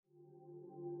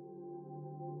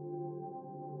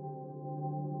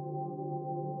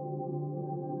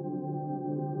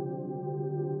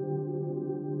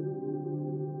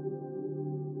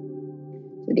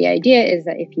So the idea is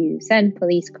that if you send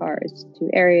police cars to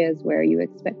areas where you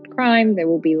expect crime, there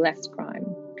will be less crime.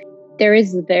 There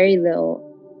is very little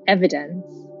evidence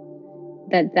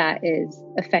that that is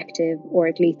effective, or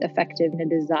at least effective in a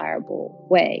desirable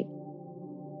way.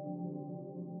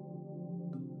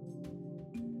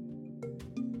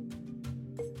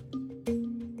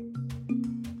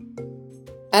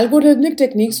 Algorithmic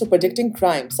techniques for predicting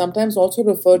crime, sometimes also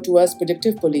referred to as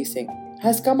predictive policing,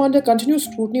 has come under continuous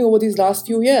scrutiny over these last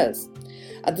few years.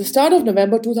 At the start of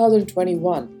November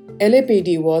 2021,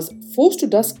 LAPD was forced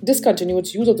to discontinue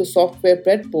its use of the software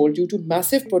Predpol due to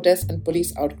massive protests and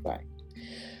police outcry.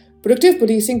 Predictive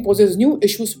policing poses new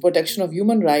issues for protection of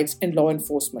human rights in law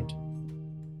enforcement.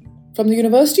 From the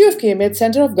University of Cambridge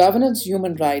Center of Governance and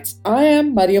Human Rights, I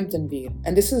am Mariam Tanveer,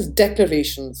 and this is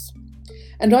Declarations.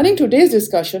 And running today's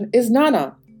discussion is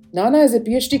Nana. Nana is a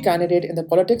PhD candidate in the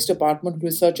politics department who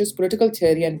researches political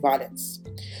theory and violence.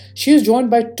 She is joined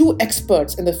by two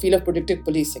experts in the field of predictive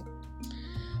policing.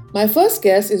 My first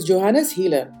guest is Johannes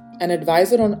Heeler, an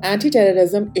advisor on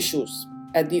anti-terrorism issues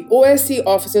at the OSCE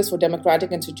Offices for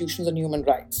Democratic Institutions and Human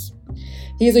Rights.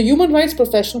 He is a human rights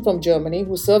professional from Germany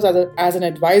who serves as an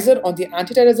advisor on the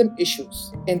anti-terrorism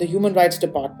issues in the Human Rights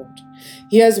Department.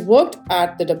 He has worked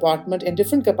at the department in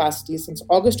different capacities since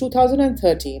August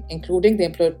 2013, including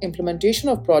the implementation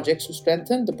of projects to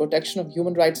strengthen the protection of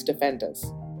human rights defenders.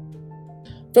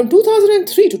 From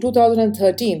 2003 to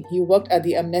 2013, he worked at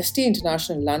the Amnesty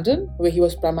International in London, where he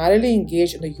was primarily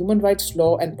engaged in the human rights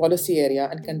law and policy area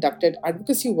and conducted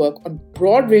advocacy work on a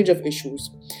broad range of issues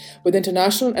with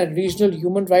international and regional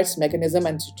human rights mechanisms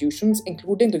and institutions,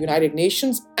 including the United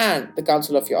Nations and the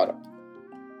Council of Europe.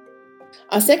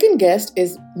 Our second guest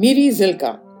is Miri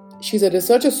Zilka. She's a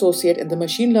research associate in the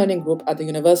machine learning group at the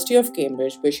University of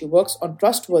Cambridge, where she works on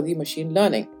trustworthy machine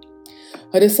learning.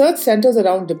 Her research centers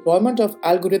around deployment of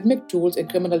algorithmic tools in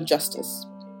criminal justice.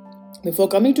 Before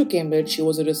coming to Cambridge, she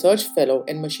was a research fellow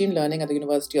in machine learning at the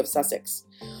University of Sussex,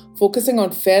 focusing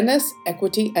on fairness,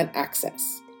 equity, and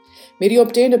access. Miri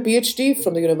obtained a PhD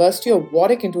from the University of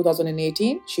Warwick in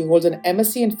 2018. She holds an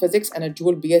MSc in physics and a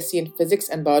dual BSc in physics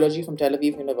and biology from Tel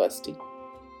Aviv University.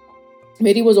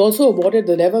 Miri was also awarded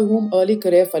the Leverhulme Early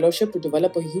Career Fellowship to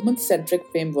develop a human-centric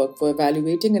framework for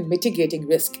evaluating and mitigating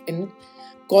risk in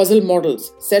causal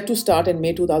models, set to start in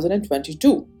May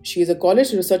 2022. She is a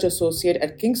college research associate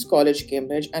at King's College,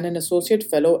 Cambridge, and an associate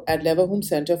fellow at Leverhulme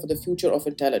Center for the Future of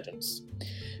Intelligence.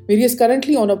 Miri is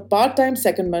currently on a part-time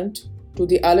secondment to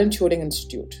the Alan Turing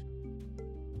Institute.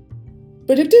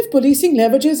 Predictive policing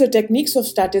leverages the techniques of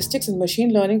statistics and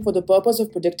machine learning for the purpose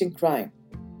of predicting crime.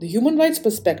 The human rights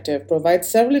perspective provides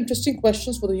several interesting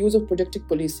questions for the use of predictive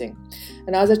policing,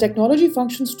 and as the technology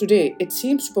functions today, it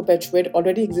seems to perpetuate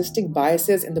already existing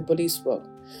biases in the police work.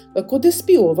 But could this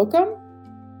be overcome?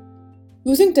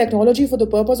 Using technology for the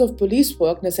purpose of police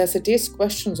work necessitates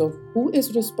questions of who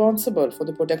is responsible for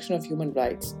the protection of human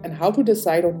rights and how to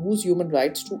decide on whose human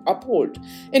rights to uphold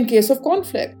in case of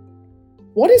conflict.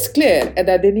 What is clear is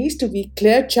that there needs to be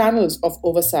clear channels of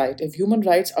oversight if human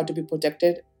rights are to be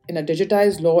protected in a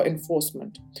digitized law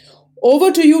enforcement.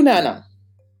 Over to you, Nana.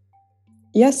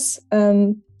 Yes,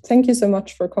 thank you so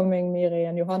much for coming, Miri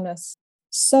and Johannes.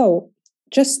 So,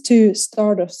 just to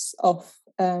start us off,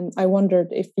 I wondered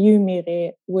if you,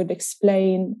 Miri, would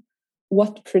explain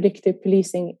what predictive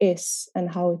policing is and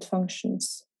how it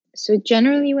functions. So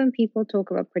generally, when people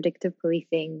talk about predictive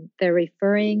policing, they're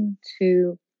referring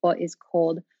to what is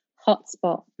called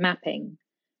hotspot mapping,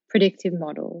 predictive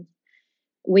models,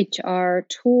 which are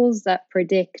tools that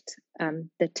predict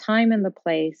the time and the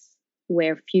place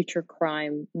where future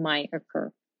crime might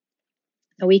occur.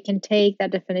 And we can take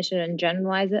that definition and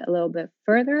generalize it a little bit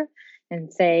further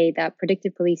and say that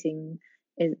predictive policing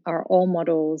are all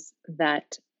models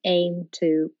that aim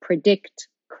to predict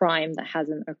crime that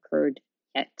hasn't occurred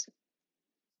yet.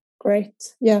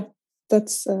 Great. Yeah,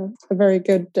 that's a very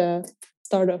good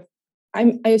start-off.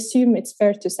 I assume it's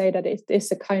fair to say that it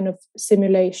is a kind of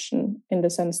simulation in the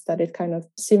sense that it kind of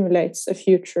simulates a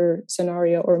future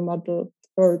scenario or model,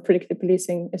 or predictive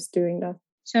policing is doing that.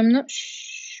 So I'm not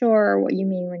sure what you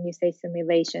mean when you say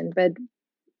simulation, but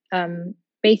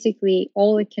basically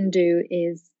all it can do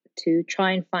is to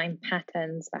try and find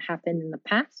patterns that happened in the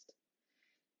past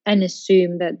and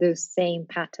assume that those same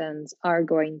patterns are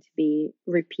going to be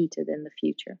repeated in the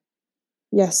future.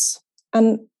 Yes.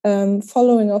 And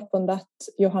following up on that,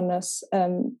 Johannes,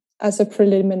 as a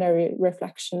preliminary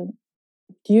reflection,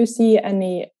 do you see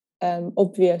any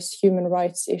obvious human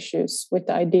rights issues with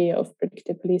the idea of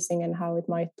predictive policing and how it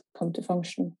might come to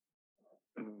function?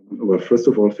 Well, first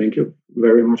of all, thank you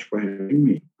very much for having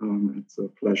me. It's a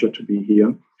pleasure to be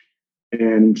here.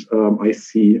 And I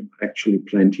see actually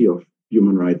plenty of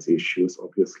human rights issues,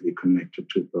 obviously connected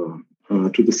to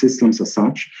the systems as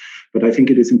such. But I think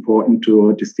it is important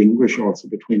to distinguish also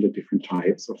between the different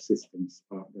types of systems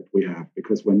that we have,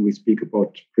 because when we speak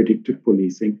about predictive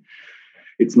policing,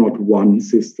 it's not one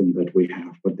system that we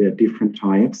have, but there are different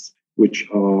types which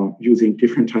are using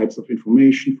different types of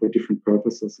information for different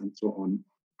purposes and so on.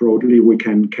 Broadly, we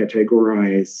can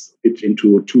categorize it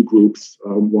into two groups.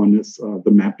 One is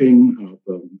the mapping,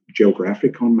 the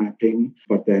geographical mapping,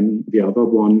 but then the other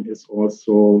one is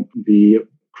also the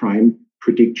crime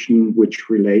prediction, which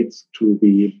relates to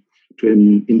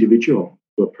an individual,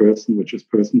 to a person, which is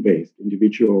person-based,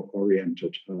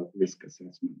 individual-oriented risk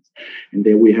assessments. And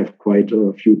there we have quite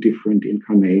a few different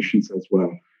incarnations as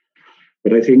well.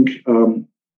 But I think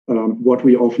what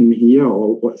we often hear,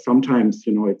 or sometimes,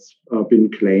 it's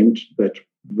been claimed that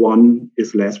one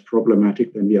is less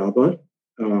problematic than the other.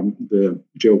 The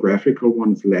geographical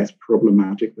one is less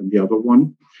problematic than the other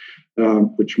one,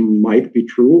 which might be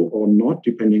true or not,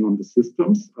 depending on the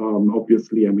systems.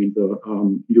 Obviously,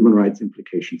 the human rights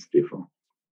implications differ.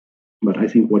 But I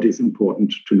think what is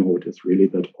important to note is really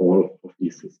that all of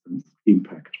these systems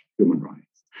impact human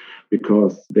rights,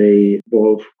 because they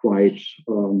involve quite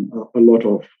a lot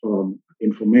of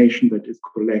information that is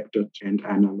collected and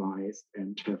analyzed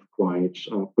and have quite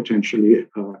potentially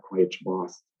quite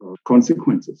vast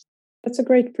consequences. That's a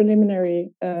great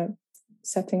preliminary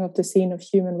setting of the scene of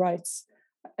human rights.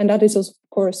 And that is, of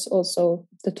course, also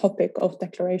the topic of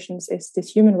declarations, is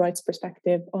this human rights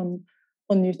perspective on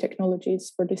new technologies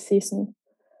for this season.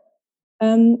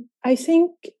 I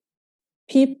think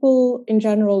people in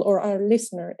general, or our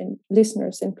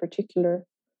listeners in particular,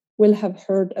 will have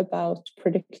heard about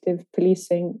predictive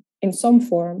policing in some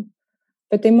form,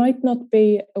 but they might not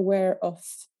be aware of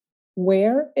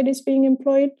where it is being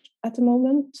employed at the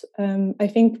moment. I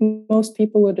think most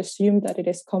people would assume that it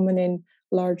is common in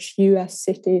large US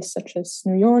cities such as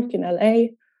New York and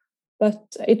LA,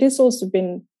 but it is also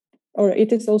being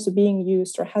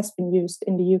used, or has been used,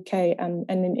 in the UK and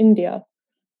in India.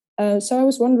 So I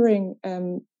was wondering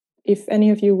if any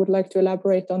of you would like to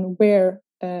elaborate on where,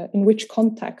 in which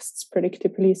contexts,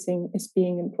 predictive policing is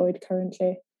being employed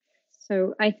currently.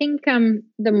 So I think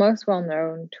the most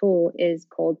well-known tool is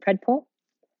called Predpol,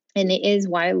 and it is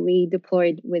widely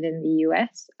deployed within the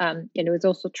US. And it was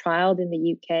also trialed in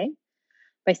the UK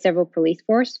by several police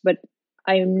forces, but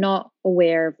I am not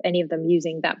aware of any of them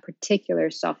using that particular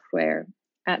software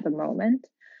at the moment.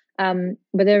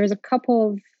 But there is a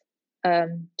couple of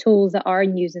tools that are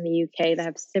in use in the UK that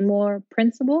have similar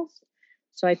principles.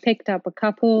 So I picked up a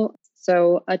couple.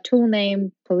 So a tool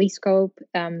named Polyscope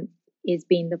is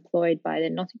being deployed by the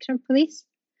Nottingham Police.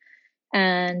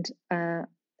 And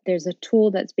there's a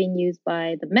tool that's being used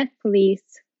by the Met Police,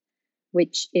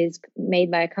 which is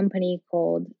made by a company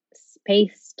called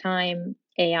Spacetime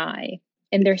AI.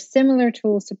 And they're similar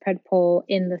tools to Predpol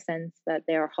in the sense that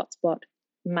they are hotspot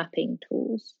mapping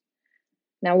tools.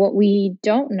 Now, what we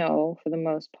don't know for the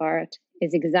most part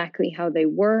is exactly how they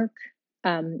work.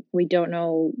 We don't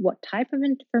know what type of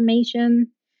information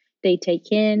they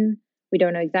take in. We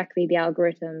don't know exactly the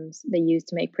algorithms they use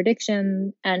to make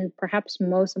predictions. And perhaps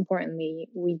most importantly,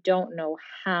 we don't know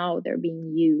how they're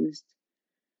being used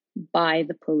by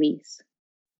the police.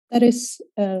 That is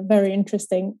very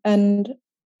interesting. And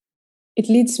it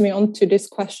leads me on to this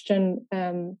question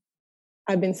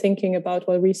I've been thinking about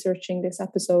while researching this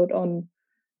episode on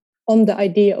the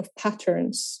idea of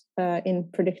patterns in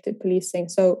predictive policing.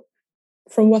 So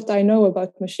from what I know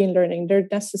about machine learning, there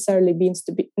necessarily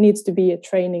needs to be a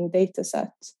training data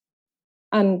set.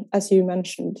 And as you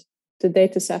mentioned, the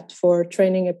data set for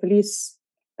training a police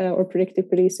or predictive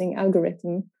policing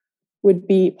algorithm would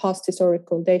be past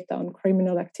historical data on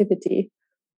criminal activity,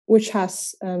 which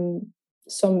has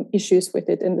some issues with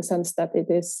it in the sense that it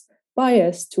is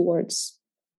biased towards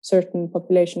certain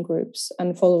population groups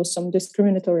and follows some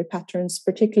discriminatory patterns,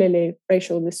 particularly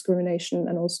racial discrimination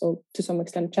and also to some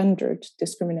extent gendered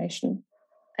discrimination.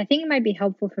 I think it might be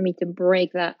helpful for me to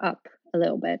break that up a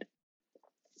little bit.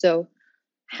 So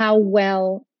how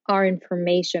well our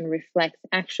information reflects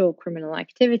actual criminal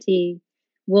activity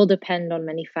will depend on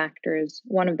many factors.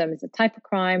 One of them is the type of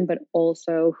crime, but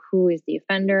also who is the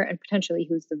offender and potentially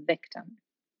who's the victim.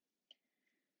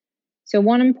 So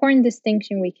one important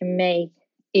distinction we can make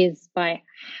is by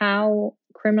how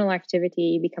criminal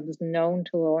activity becomes known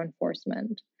to law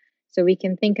enforcement. So we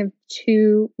can think of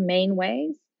two main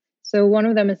ways. So one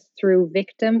of them is through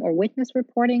victim or witness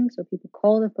reporting. So people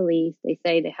call the police, they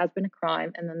say there has been a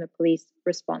crime, and then the police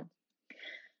respond.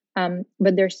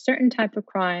 But there's certain type of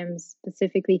crimes,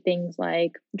 specifically things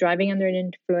like driving under an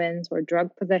influence or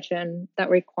drug possession, that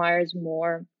requires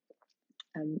more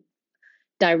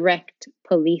direct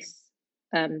police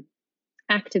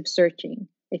active searching,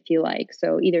 if you like.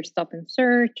 So either stop and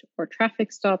search or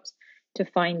traffic stops to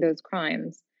find those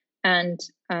crimes. And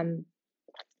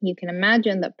you can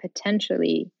imagine that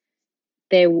potentially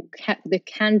there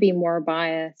can be more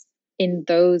bias in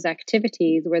those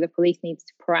activities where the police needs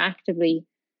to proactively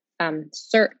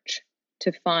search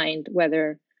to find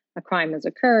whether a crime has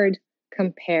occurred,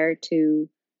 compared to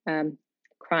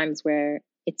crimes where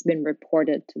it's been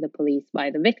reported to the police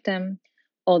by the victim,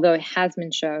 although it has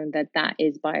been shown that that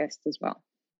is biased as well.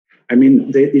 I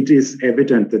mean, it is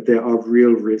evident that there are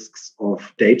real risks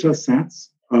of data sets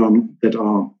that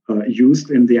are used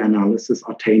in the analysis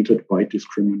are tainted by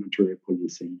discriminatory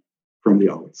policing from the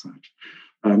outside.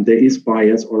 There is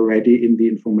bias already in the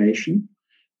information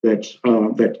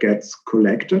that gets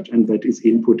collected and that is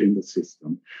input in the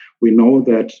system. We know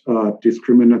that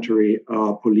discriminatory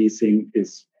policing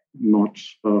is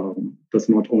does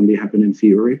not only happen in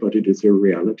theory, but it is a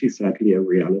reality, sadly a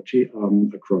reality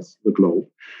across the globe.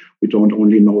 We don't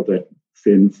only know that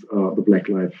since the Black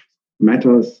Lives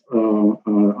Matters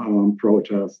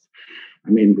protests. I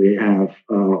mean, we have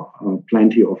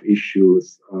plenty of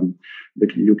issues. The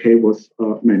UK was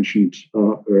mentioned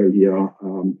earlier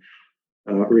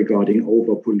regarding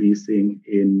over-policing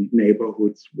in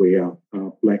neighborhoods where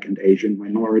Black and Asian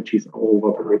minorities are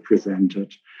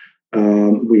overrepresented.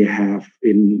 We have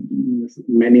in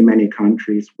many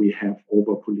countries, we have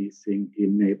over-policing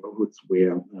in neighborhoods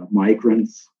where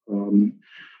migrants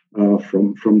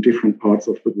from different parts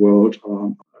of the world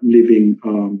are living.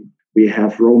 We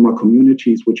have Roma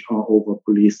communities which are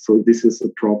over-policed. So this is a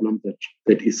problem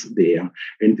that is there.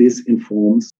 And this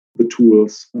informs the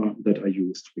tools that are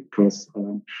used, because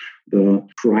the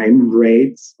crime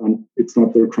rates, it's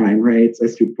not the crime rates,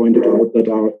 as you pointed out, that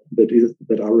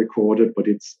are recorded, but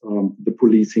it's the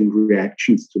policing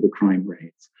reactions to the crime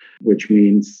rates, which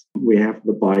means we have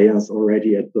the bias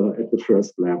already at the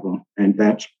first level, and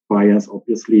that bias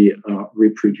obviously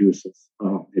reproduces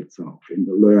itself in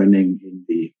the learning, in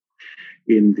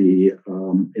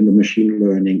the machine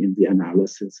learning, in the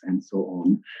analysis, and so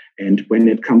on. And when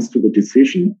it comes to the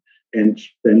decision, and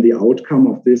then the outcome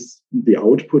of this, the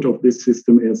output of this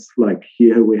system is like,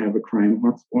 here we have a crime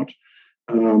hotspot,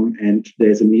 and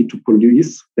there's a need to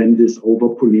police, then this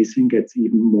over-policing gets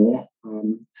even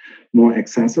more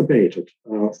exacerbated.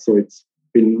 So it's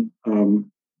been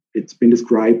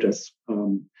described as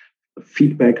a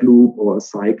feedback loop or a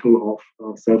cycle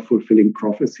of self-fulfilling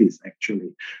prophecies,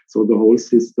 actually. So the whole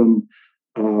system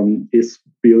is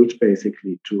built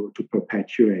basically to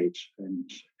perpetuate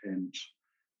and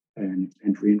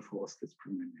reinforce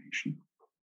discrimination.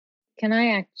 Can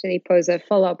I actually pose a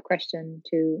follow-up question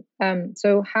to?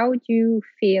 So how do you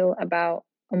feel about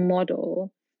a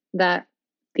model that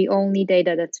the only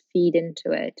data that's fed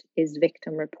into it is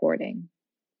victim reporting?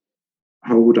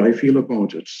 How would I feel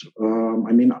about it?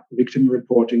 I mean, victim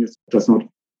reporting does not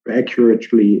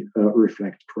accurately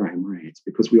reflect crime rates,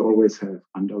 because we always have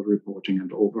underreporting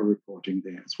and overreporting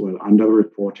there as well.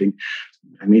 Underreporting,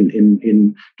 I mean,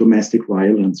 in domestic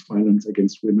violence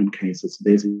against women cases,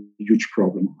 there's a huge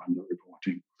problem of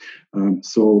underreporting.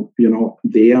 So,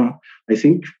 there, I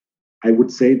think I would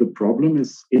say the problem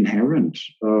is inherent.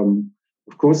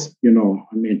 Of course,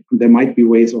 I mean, there might be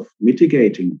ways of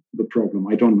mitigating the problem.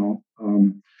 I don't know.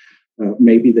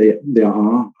 Maybe there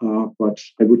are, but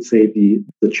I would say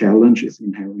the challenge is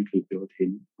inherently built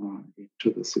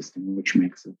into the system, which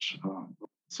makes it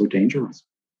so dangerous.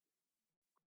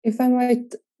 If I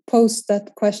might pose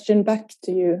that question back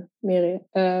to you, Miri,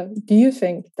 do you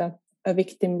think that a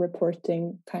victim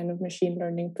reporting kind of machine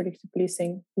learning predictive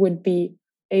policing would be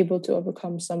able to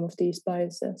overcome some of these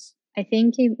biases? I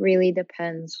think it really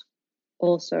depends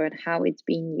also on how it's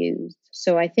being used.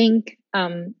 So I think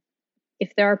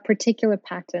if there are particular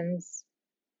patterns,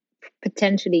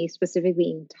 potentially specifically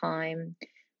in time,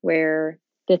 where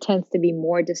there tends to be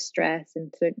more distress in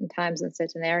certain times in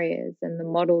certain areas, and the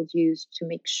models used to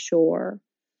make sure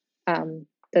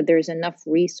that there's enough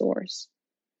resource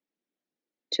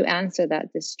to answer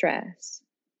that distress,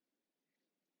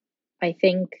 I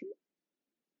think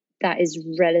that is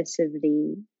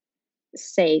relatively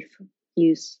safe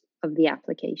use of the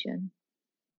application.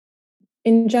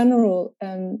 In general,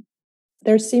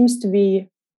 there seems to be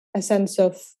a sense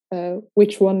of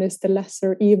which one is the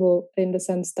lesser evil, in the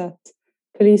sense that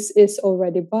police is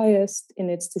already biased in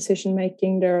its decision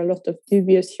making. There are a lot of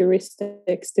dubious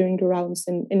heuristics doing the rounds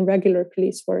in regular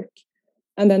police work.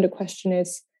 And then the question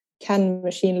is, can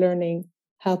machine learning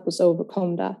help us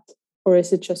overcome that? Or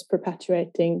is it just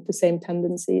perpetuating the same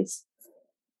tendencies?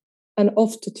 And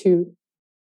of the two,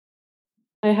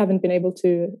 I haven't been able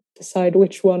to decide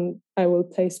which one I will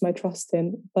place my trust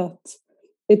in, but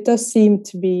it does seem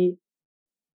to be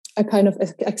a kind of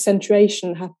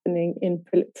accentuation happening in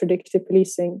predictive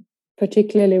policing,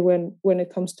 particularly when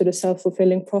it comes to the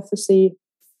self-fulfilling prophecy,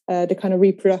 the kind of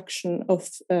reproduction of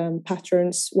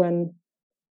patterns when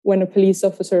a police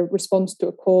officer responds to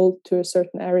a call to a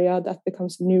certain area, that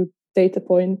becomes a new data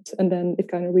point, and then it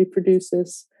kind of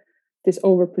reproduces this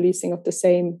over-policing of the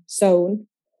same zone.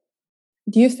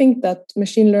 Do you think that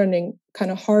machine learning kind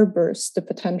of harbors the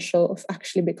potential of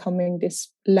actually becoming this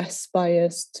less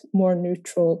biased, more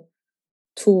neutral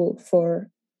tool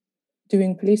for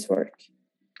doing police work?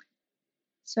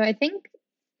 So I think,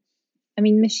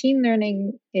 machine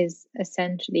learning is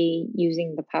essentially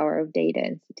using the power of data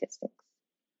and statistics.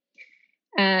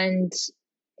 And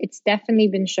it's definitely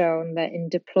been shown that in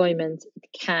deployment, it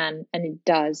can and it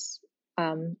does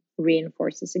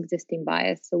reinforce this existing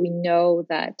bias. So we know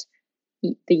that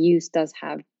the use does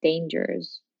have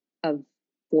dangers of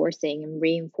forcing and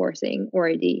reinforcing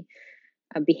already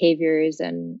behaviors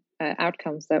and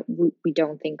outcomes that we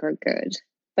don't think are good.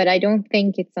 But I don't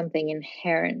think it's something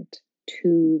inherent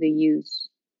to the use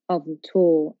of the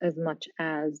tool as much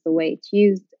as the way it's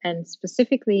used, and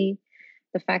specifically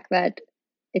the fact that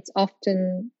it's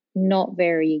often not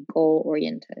very goal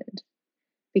oriented.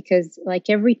 Because like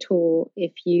every tool,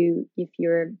 if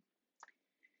you're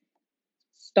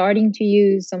starting to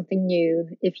use something new,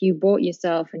 if you bought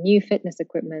yourself a new fitness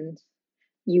equipment,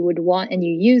 you would want, and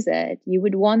you use it, you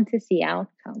would want to see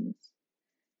outcomes.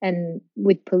 And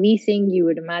with policing, you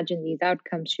would imagine these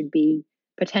outcomes should be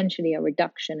potentially a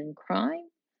reduction in crime,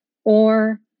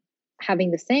 or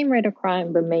having the same rate of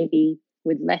crime, but maybe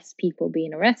with less people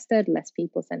being arrested, less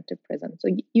people sent to prison. So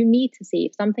you need to see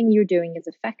if something you're doing is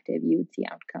effective, you would see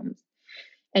outcomes.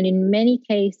 And in many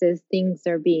cases, things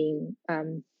are being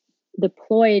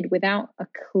deployed without a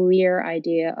clear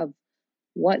idea of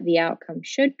what the outcome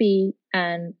should be,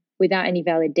 and without any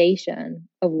validation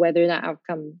of whether that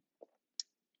outcome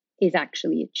is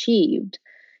actually achieved.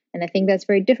 And I think that's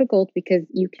very difficult, because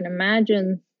you can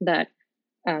imagine that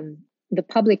the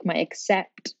public might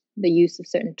accept the use of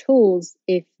certain tools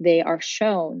if they are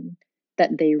shown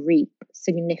that they reap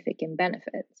significant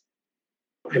benefits.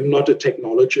 I'm not a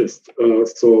technologist,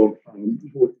 so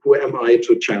who am I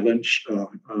to challenge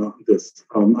this?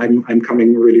 I'm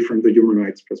coming really from the human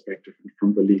rights perspective and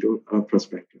from the legal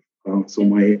perspective. So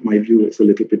my view is a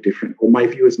little bit different. Or my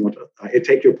view is not, I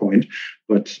take your point,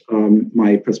 but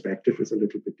my perspective is a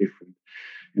little bit different.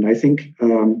 And I think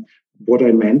what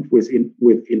I meant with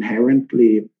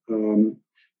inherently,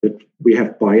 that we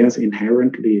have bias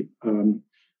inherently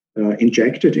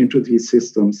injected into these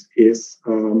systems is,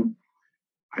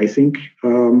 I think,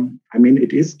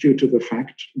 it is due to the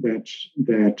fact that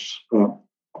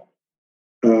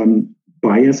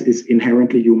bias is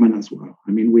inherently human as well.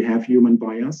 We have human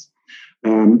bias,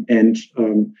 and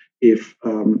if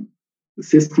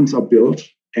systems are built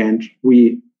and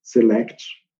we select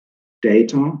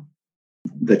data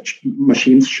that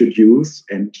machines should use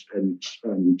and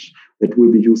that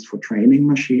will be used for training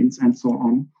machines and so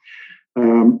on,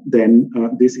 then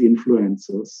this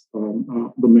influences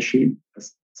the machine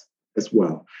as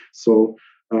well. So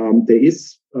there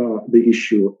is the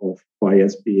issue of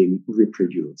bias being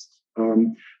reproduced.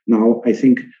 Now, I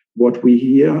think what we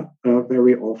hear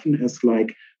very often is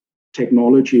like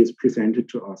technology is presented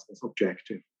to us as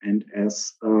objective and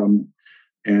as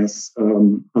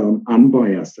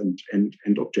unbiased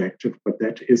and objective, but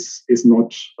that is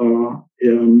not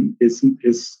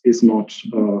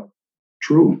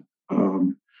true,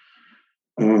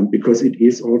 because it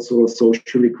is also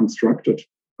socially constructed.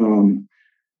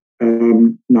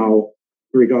 Now,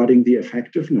 regarding the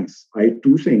effectiveness, I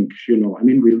do think,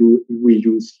 we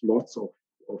use lots of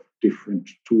different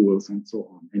tools and so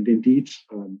on. And indeed,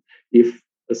 if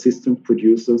a system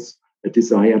produces a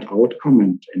desired outcome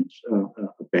and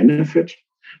a benefit,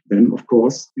 then of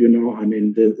course,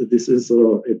 this is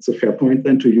it's a fair point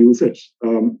then to use it.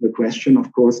 The question,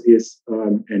 of course, is,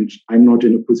 and I'm not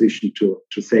in a position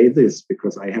to say this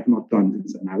because I have not done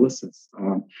this analysis,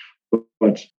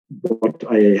 but what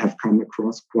I have come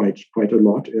across quite a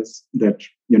lot is that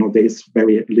there is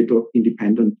very little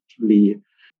independent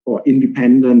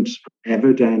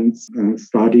evidence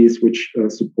studies which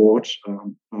support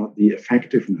the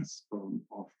effectiveness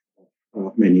of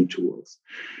many tools,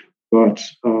 but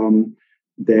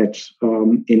that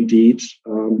indeed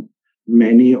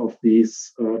many of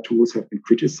these tools have been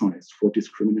criticized for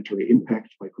discriminatory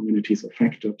impact by communities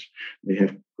affected. They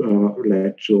have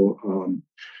led to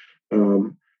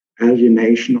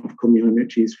alienation of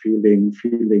communities,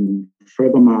 feeling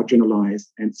further marginalized,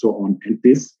 and so on. And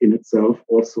this in itself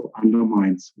also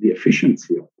undermines the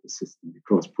efficiency of the system,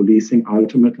 because policing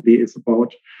ultimately is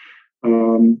about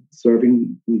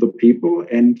serving the people,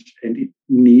 and it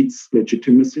needs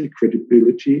legitimacy,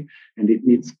 credibility, and it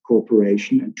needs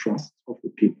cooperation and trust of the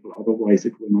people. Otherwise,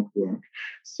 it will not work.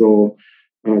 So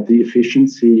the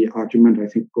efficiency argument, I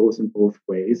think, goes in both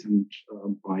ways, and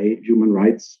by human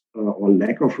rights or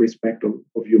lack of respect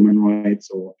of human rights,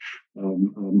 or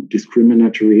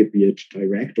discriminatory, be it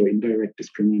direct or indirect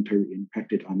discriminatory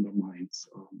impact, it undermines.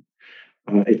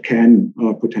 It can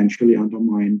potentially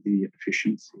undermine the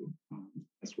efficiency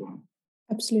as well.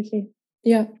 Absolutely.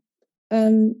 Yeah.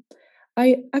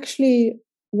 I actually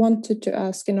wanted to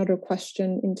ask another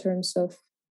question in terms of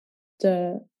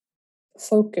the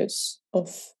focus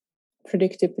of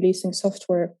predictive policing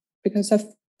software, because as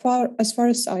far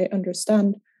as I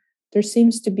understand, there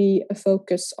seems to be a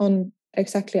focus on,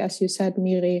 exactly as you said,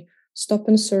 Miri, stop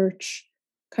and search,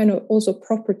 kind of also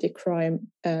property crime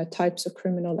types of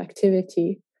criminal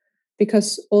activity,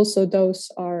 because also those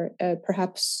are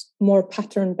perhaps more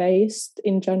pattern-based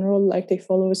in general, like they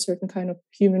follow a certain kind of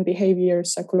human behavior,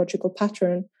 psychological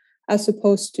pattern, as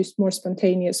opposed to more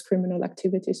spontaneous criminal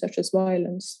activity such as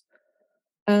violence.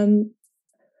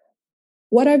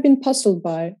 What I've been puzzled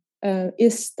by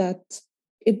is that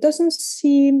it doesn't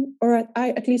seem, or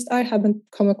at least I haven't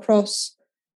come across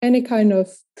any kind of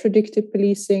predictive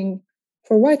policing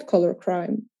for white-collar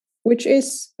crime, which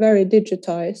is very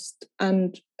digitized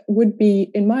and would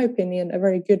be, in my opinion, a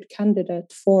very good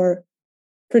candidate for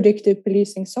predictive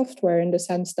policing software, in the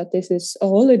sense that this is a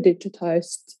wholly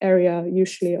digitized area,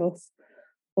 usually of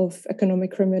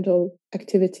economic criminal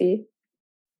activity.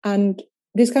 And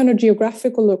this kind of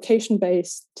geographical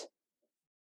location-based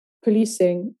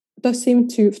policing does seem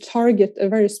to target a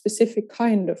very specific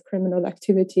kind of criminal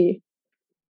activity,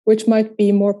 which might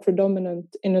be more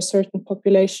predominant in a certain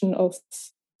population of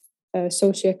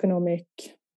socioeconomic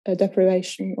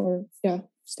deprivation or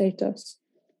status.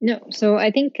 No, so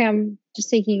I think just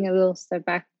taking a little step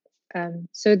back.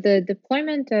 So the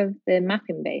deployment of the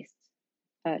mapping-based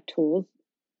tools,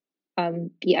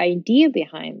 the idea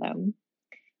behind them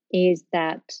is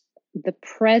that the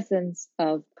presence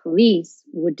of police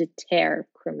would deter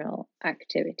criminal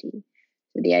activity.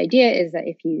 So the idea is that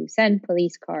if you send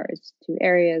police cars to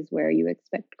areas where you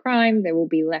expect crime, there will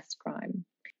be less crime.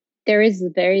 There is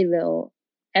very little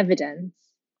evidence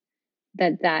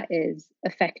that is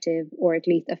effective, or at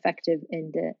least effective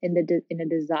in a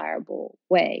desirable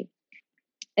way.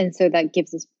 And so that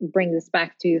brings us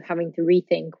back to having to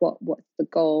rethink what's the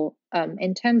goal.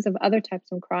 In terms of other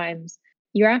types of crimes,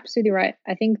 you're absolutely right.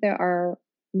 I think there are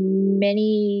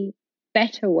many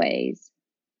better ways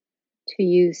to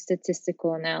use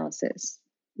statistical analysis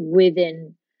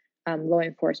within law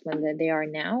enforcement than they are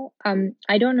now.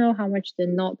 I don't know how much they're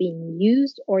not being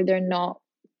used, or they're not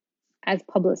as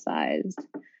publicized,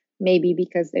 maybe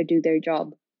because they do their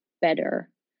job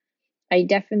better. I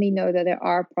definitely know that there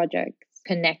are projects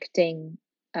connecting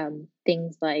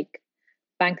things like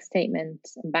bank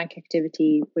statements and bank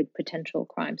activity with potential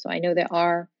crime. So I know there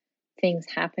are things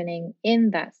happening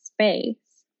in that space,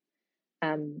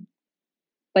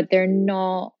 but they're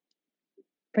not,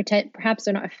 perhaps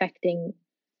they're not affecting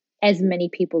as many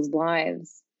people's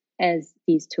lives as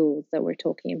these tools that we're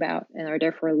talking about, and are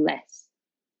therefore less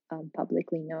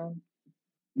publicly known.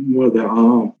 Well, there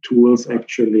are tools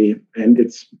actually, and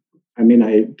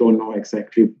I don't know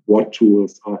exactly what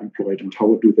tools are employed and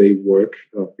how do they work,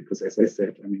 because as I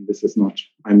said, this is not,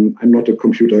 I'm not a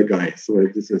computer guy, so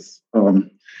this is, but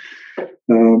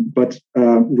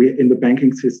we in the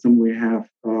banking system, we have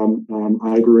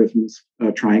algorithms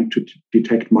trying to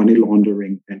detect money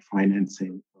laundering and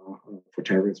financing for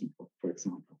terrorism, for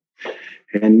example.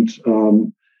 And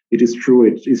it is true,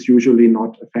 it is usually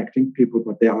not affecting people,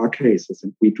 but there are cases,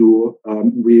 and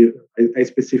I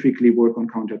specifically work on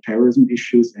counterterrorism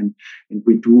issues, and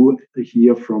we do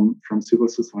hear from civil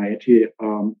society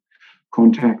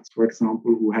contacts, for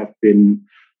example, who have been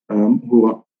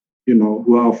who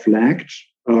are flagged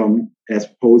as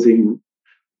posing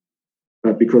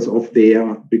because of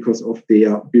their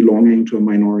belonging to a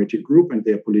minority group and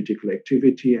their political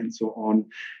activity and so on.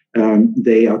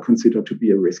 They are considered to be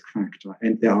a risk factor.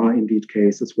 And there are indeed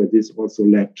cases where this also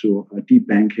led to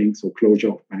debanking, so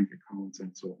closure of bank accounts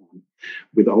and so on,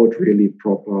 without really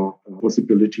proper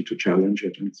possibility to challenge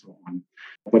it and so on.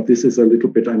 But this is a little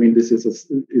bit, this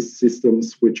is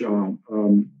systems which are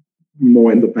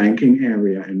more in the banking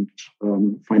area and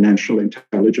financial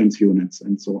intelligence units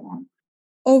and so on.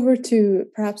 over to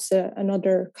perhaps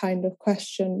another kind of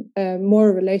question,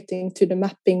 more relating to the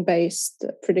mapping-based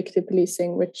predictive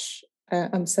policing, which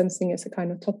I'm sensing is a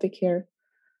kind of topic here.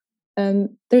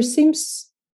 There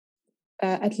seems,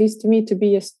 at least to me, to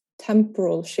be a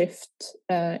temporal shift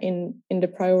in the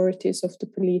priorities of the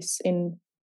police in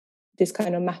this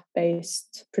kind of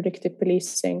map-based predictive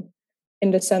policing, in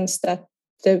the sense that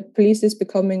the police is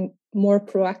becoming more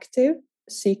proactive,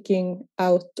 seeking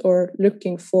out or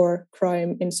looking for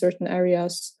crime in certain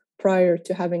areas prior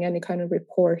to having any kind of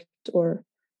report or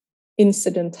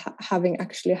incident having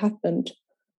actually happened.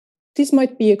 This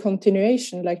might be a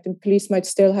continuation, like the police might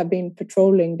still have been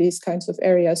patrolling these kinds of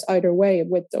areas either way,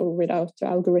 with or without the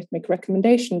algorithmic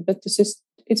recommendation, but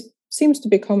it seems to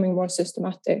be becoming more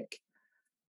systematic.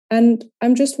 And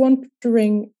I'm just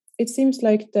wondering, it seems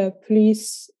like the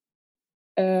police,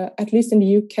 at least in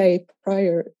the UK,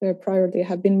 prior they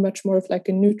have been much more of like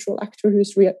a neutral actor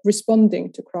who's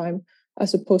responding to crime,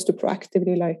 as opposed to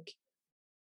proactively like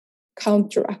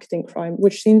counteracting crime,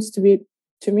 which seems to be,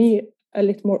 to me, a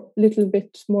little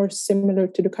bit more similar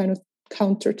to the kind of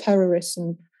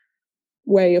counter-terrorism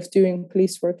way of doing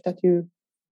police work, that you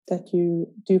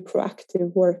do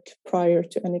proactive work prior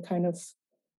to any kind of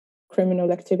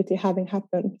criminal activity having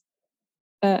happened.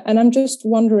 And I'm just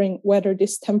wondering whether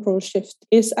this temporal shift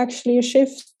is actually a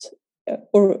shift,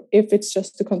 or if it's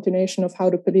just a continuation of how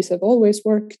the police have always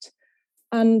worked,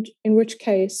 and in which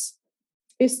case,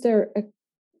 is there a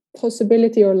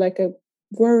possibility or like a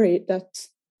worry that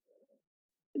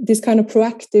this kind of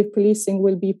proactive policing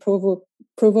will be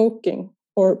provoking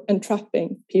or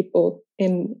entrapping people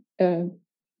in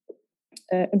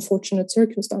unfortunate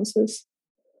circumstances?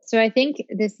 So I think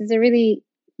this is a really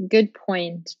good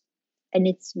point, and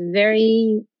it's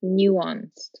very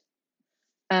nuanced,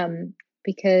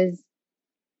 because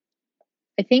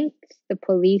I think the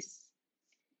police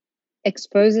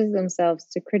exposes themselves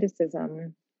to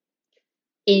criticism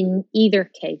in either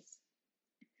case.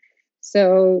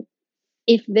 So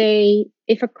if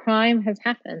a crime has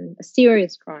happened, a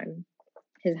serious crime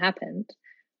has happened,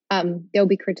 they'll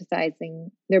be criticized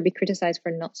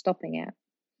for not stopping it.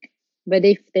 But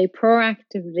if they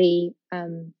proactively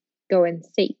go and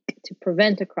seek to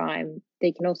prevent a crime,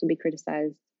 they can also be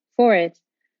criticized for it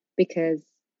because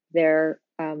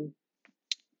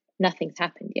nothing's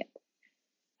happened yet.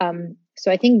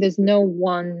 So I think there's no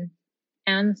one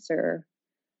answer.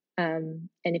 And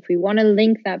if we want to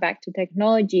link that back to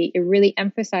technology, it really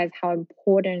emphasizes how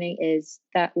important it is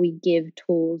that we give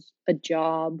tools a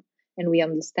job and we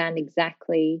understand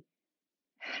exactly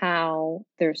how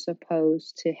they're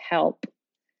supposed to help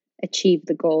achieve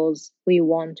the goals we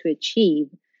want to achieve.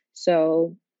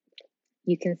 So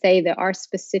you can say there are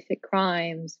specific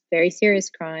crimes, very serious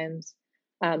crimes,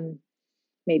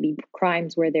 maybe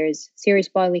crimes where there's serious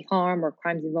bodily harm or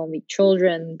crimes involving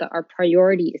children, that our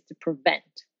priority is to prevent.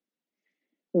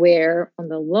 Where on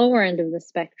the lower end of the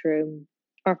spectrum,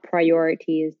 our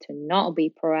priority is to not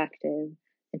be proactive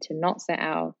and to not set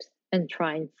out and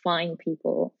try and find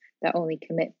people that only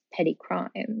commit petty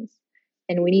crimes.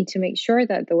 And we need to make sure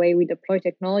that the way we deploy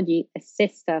technology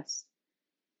assists us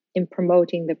in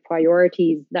promoting the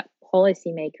priorities that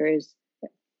policymakers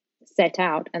set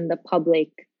out and the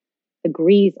public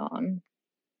agrees on,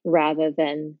 rather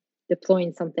than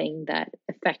deploying something that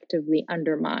effectively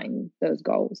undermines those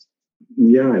goals.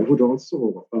 Yeah, I would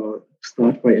also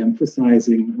start by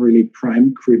emphasizing really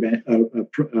crime prevention,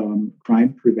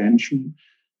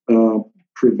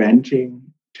 preventing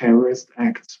terrorist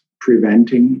acts,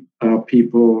 preventing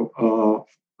people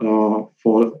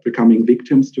for becoming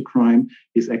victims to crime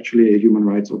is actually a human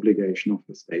rights obligation of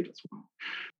the state as well.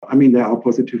 I mean, there are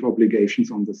positive obligations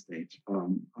on the state.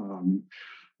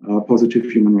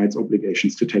 Positive human rights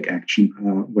obligations to take action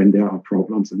when there are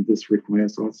problems, and this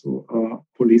requires also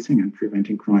policing and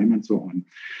preventing crime and so on.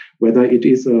 Whether it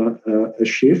is a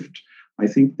shift, I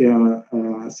think there are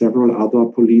several other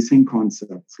policing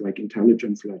concepts like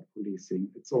intelligence-led policing.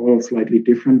 It's all slightly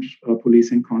different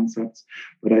policing concepts,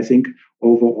 but I think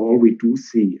overall we do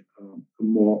see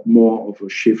more of a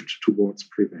shift towards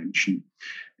prevention,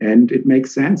 and it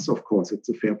makes sense. Of course, it's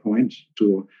a fair point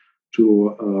to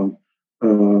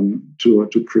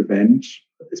prevent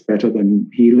is better than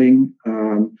healing.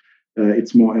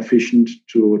 It's more efficient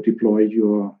to deploy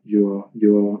your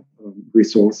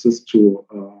resources to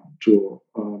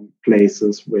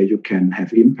places where you can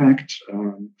have impact,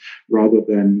 rather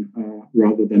than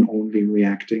only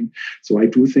reacting. So I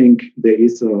do think there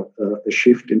is a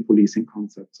shift in policing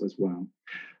concepts as well.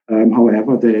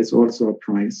 However, there is also a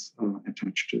price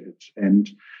attached to it, and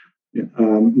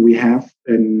we have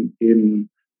in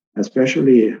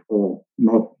especially, or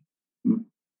not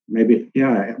maybe,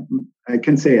 yeah, I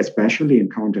can say especially in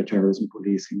counterterrorism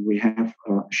policing, we have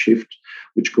a shift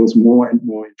which goes more and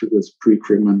more into this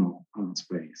pre-criminal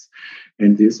space.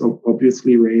 And this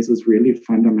obviously raises really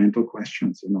fundamental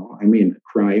questions, I mean,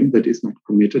 crime that is not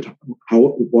committed,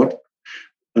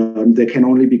 there can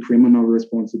only be criminal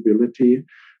responsibility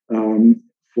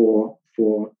for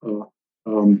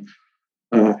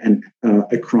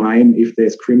a crime if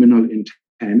there's criminal intent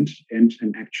and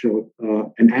an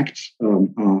act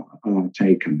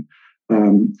taken.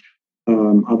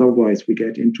 Otherwise, we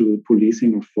get into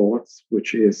policing of thoughts,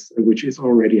 which is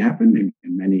already happening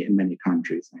in many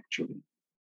countries actually.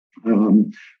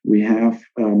 We have,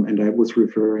 and I was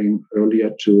referring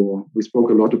earlier to, we spoke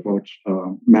a lot about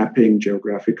mapping,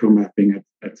 geographical mapping,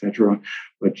 etc.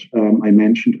 But I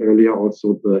mentioned earlier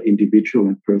also the individual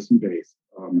and person-based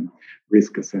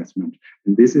risk assessment.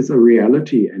 And this is a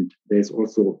reality, and there's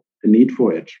also a need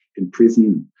for it in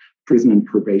prison and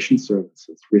probation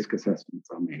services. Risk assessments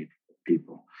are made for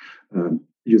people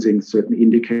using certain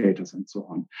indicators and so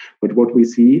on. But what we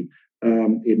see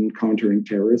in countering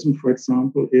terrorism, for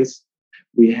example, is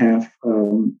we have,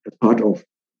 as part of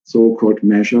so-called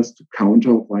measures to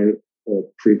counter or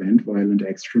prevent violent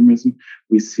extremism,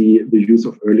 we see the use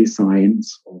of early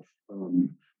signs of,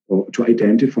 or to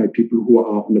identify people who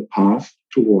are on the path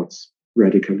towards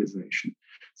radicalization.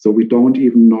 So we don't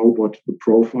even know what the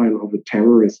profile of a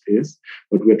terrorist is,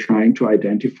 but we're trying to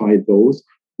identify those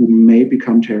who may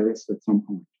become terrorists at some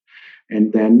point.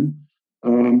 And then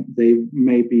they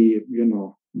may be,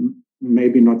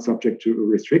 maybe not subject to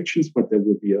restrictions, but there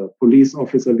will be a police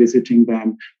officer visiting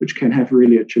them, which can have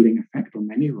really a chilling effect on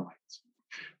many rights.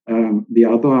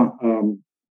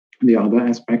 The other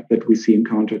aspect that we see in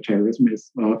counterterrorism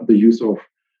is the use of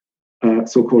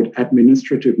so-called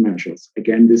administrative measures.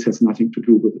 Again, this has nothing to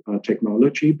do with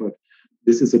technology, but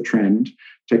this is a trend.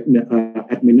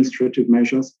 Administrative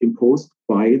measures imposed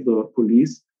by the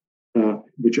police,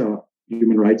 which are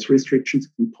human rights restrictions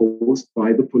imposed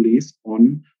by the police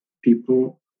on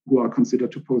people who are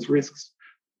considered to pose risks.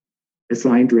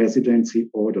 Assigned residency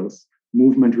orders,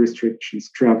 movement restrictions,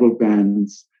 travel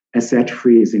bans, asset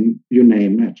freezing, you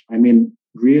name it. I mean,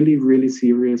 really, really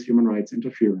serious human rights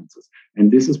interferences.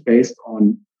 And this is based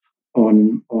on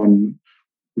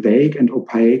vague and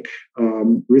opaque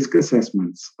risk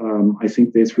assessments. I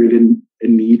think there's really a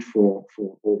need for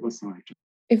oversight.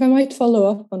 If I might follow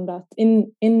up on that,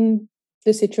 in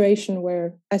the situation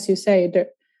where, as you say,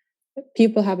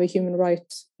 people have a human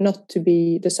right not to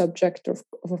be the subject of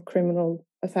a criminal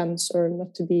offense, or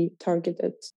not to be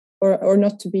targeted, or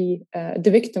not to be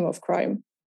the victim of crime.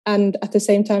 And at the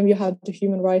same time, you have the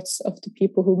human rights of the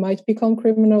people who might become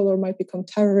criminal or might become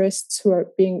terrorists, who are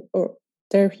or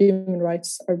their human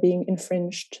rights are being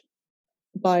infringed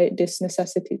by this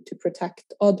necessity to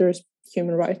protect others'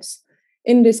 human rights.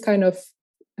 In this kind of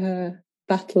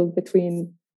battle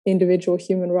between individual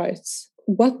human rights,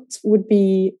 what would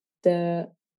be the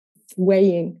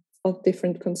weighing of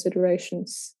different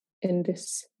considerations in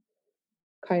this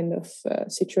kind of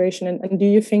situation? And do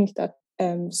you think that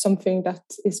something that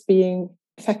is being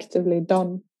effectively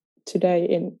done today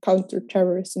in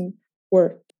counterterrorism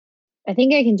work? I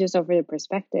think I can just offer the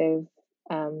perspective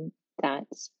that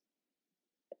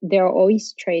there are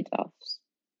always trade-offs,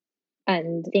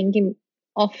 and thinking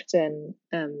often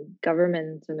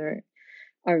governments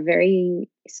are very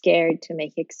scared to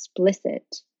make explicit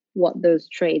what those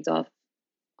trade-offs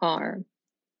are.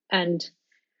 And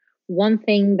one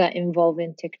thing that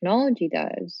involving technology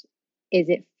does is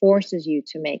it forces you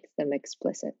to make them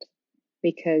explicit,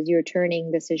 because you're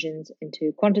turning decisions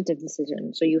into quantitative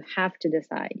decisions. So you have to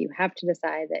decide. You have to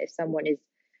decide that if someone is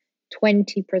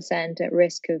 20% at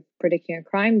risk of predicting a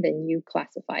crime, then you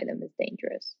classify them as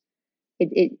dangerous.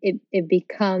 It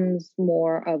becomes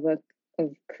more of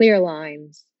clear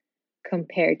lines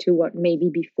compared to what maybe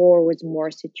before was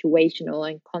more situational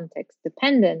and context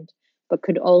dependent, but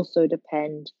could also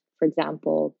depend, for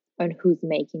example, on who's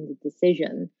making the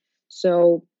decision.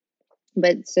 So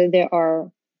there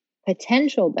are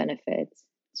potential benefits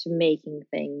to making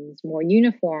things more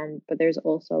uniform, but there's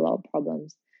also a lot of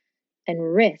problems and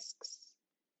risks.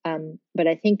 But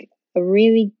I think a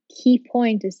really key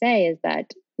point to say is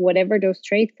that whatever those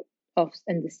trade-offs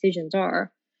and decisions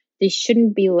are, they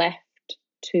shouldn't be left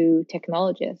to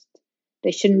technologists.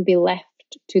 They shouldn't be left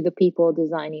to the people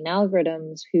designing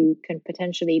algorithms who can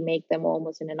potentially make them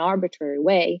almost in an arbitrary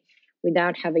way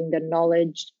without having the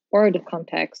knowledge or the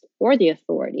context or the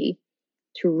authority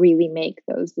to really make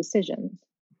those decisions.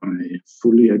 I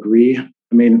fully agree.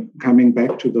 I mean, coming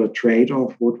back to the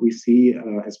trade-off, what we see,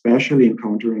 especially in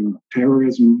countering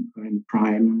terrorism and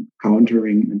crime,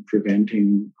 countering and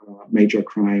preventing major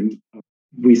crime,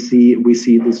 we see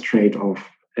this trade-off,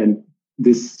 and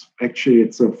this actually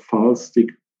it's a false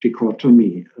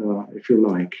dichotomy, if you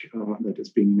like, that is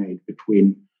being made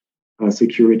between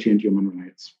security and human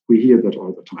rights. We hear that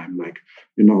all the time, like,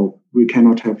 we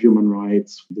cannot have human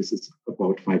rights. This is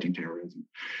about fighting terrorism.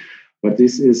 But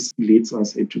this leads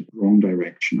us into the wrong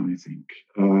direction, I think.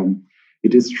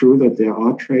 It is true that there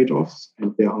are trade-offs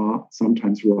and there are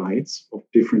sometimes rights of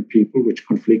different people which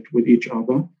conflict with each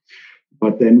other.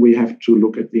 But then we have to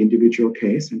look at the individual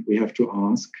case and we have to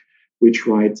ask which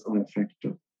rights are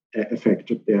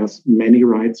affected. There's many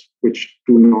rights which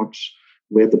do not,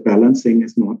 where the balancing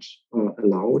is not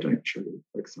allowed, actually.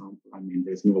 For example, I mean,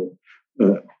 there's no,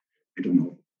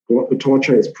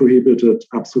 torture is prohibited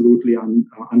absolutely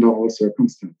under all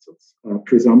circumstances.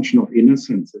 Presumption of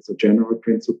innocence is a general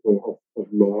principle of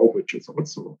law, which is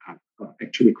also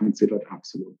actually considered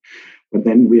absolute. But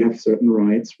then we have certain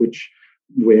rights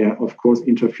where, of course,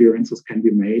 interferences can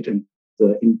be made, and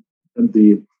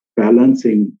the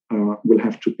balancing will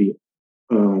have to be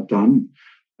done.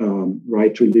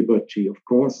 Right to liberty, of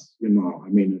course, I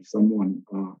mean, if someone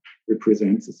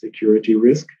represents a security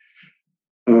risk,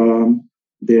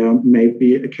 there may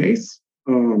be a case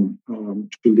to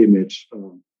limit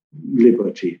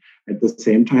liberty. At the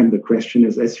same time, the question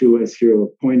is, as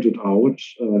you pointed out,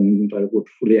 and I would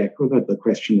fully echo that, the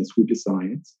question is who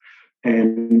decides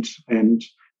and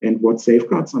what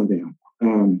safeguards are there.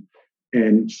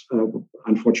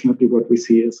 Unfortunately, what we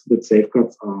see is that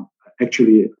safeguards are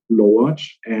actually lowered,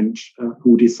 and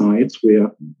who decides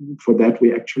where. For that,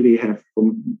 we actually have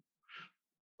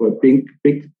for a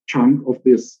big chunk of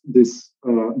these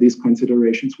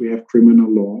considerations, we have criminal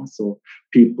law. So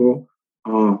people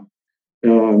are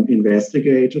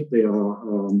investigated. They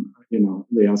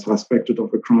are suspected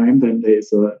of a crime. Then there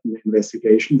is an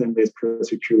investigation. Then there's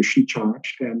prosecution,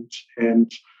 charge,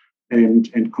 and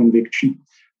conviction.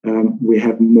 We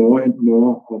have more and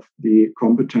more of the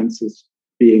competences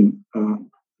being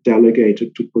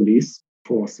delegated to police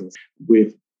forces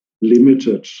with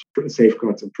limited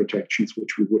safeguards and protections,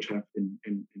 which we would have in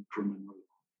criminal law.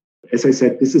 As I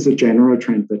said, this is a general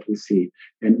trend that we see.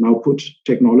 And now put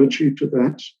technology to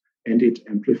that, and it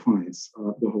amplifies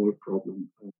the whole problem.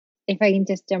 If I can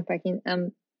just jump back in,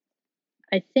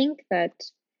 I think that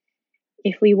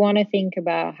if we want to think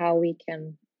about how we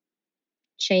can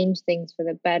change things for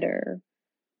the better,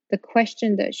 the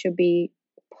question that should be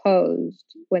posed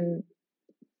when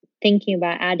thinking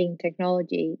about adding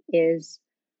technology is,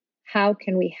 how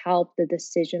can we help the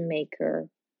decision maker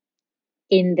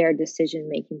in their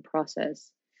decision-making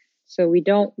process? So we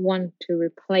don't want to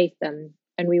replace them,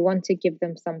 and we want to give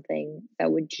them something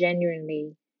that would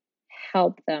genuinely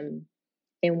help them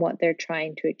in what they're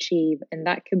trying to achieve. And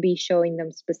that could be showing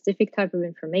them specific type of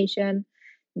information,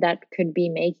 that could be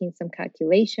making some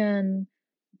calculation,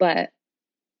 but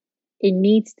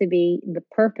the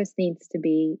purpose needs to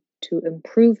be to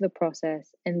improve the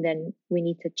process, and then we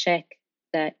need to check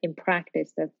that in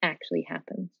practice that actually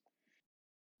happens.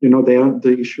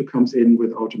 The issue comes in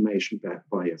with automation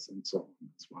bias and so on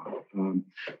as well.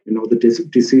 The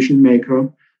decision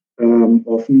maker,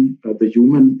 often the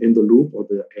human in the loop or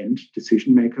the end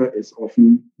decision maker is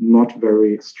often not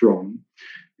very strong.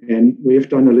 And we have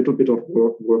done a little bit of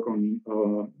work on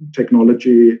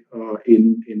technology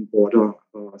in border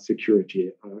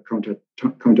security,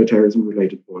 counterterrorism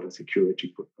related border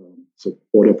security, so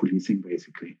border policing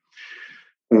basically.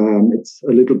 It's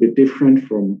a little bit different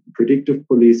from predictive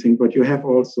policing, but you have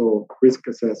also risk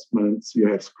assessments, you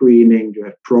have screening, you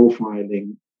have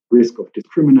profiling, risk of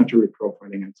discriminatory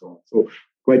profiling, and so on. So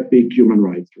quite big human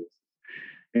rights risks.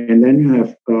 And then you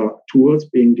have tools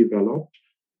being developed,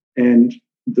 and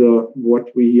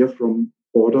what we hear from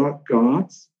border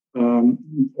guards,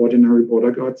 ordinary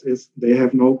border guards, is they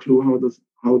have no clue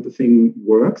how the thing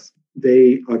works.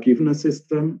 They are given a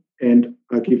system and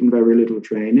are given very little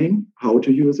training how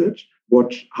to use it,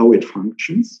 how it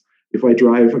functions. If I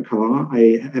drive a car,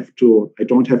 I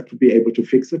don't have to be able to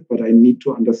fix it, but I need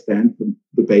to understand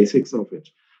the basics of it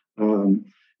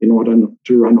in order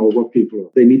to run over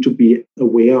people. They need to be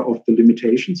aware of the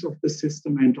limitations of the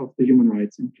system and of the human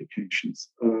rights implications.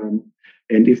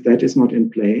 And if that is not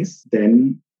in place,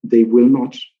 then they will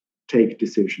not take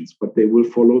decisions, but they will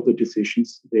follow the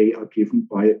decisions they are given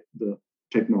by the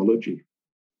technology.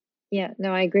 Yeah,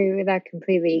 no, I agree with that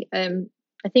completely.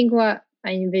 I think what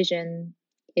I envision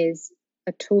is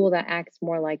a tool that acts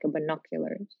more like a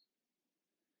binoculars.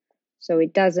 So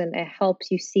it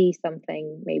helps you see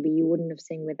something maybe you wouldn't have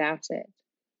seen without it,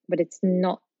 but it's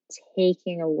not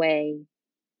taking away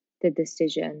the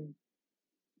decision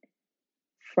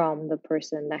from the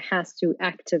person that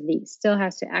still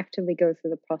has to actively go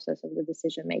through the process of the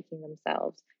decision making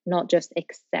themselves, not just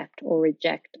accept or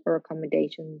reject or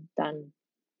accommodation done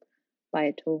by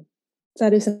a tool.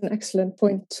 That is an excellent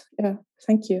point. Yeah,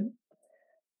 thank you.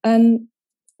 And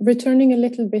returning a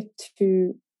little bit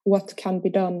to what can be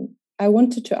done, I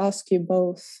wanted to ask you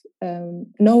both,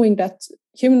 knowing that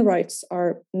human rights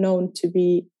are known to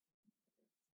be,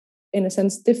 in a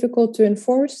sense, difficult to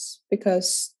enforce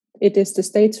because it is the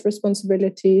state's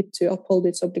responsibility to uphold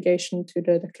its obligation to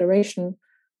the declaration.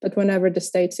 But whenever the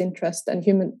state's interest and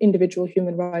individual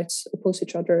human rights oppose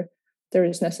each other, there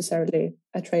is necessarily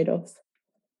a trade-off.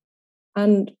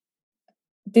 And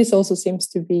this also seems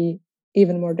to be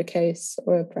even more the case,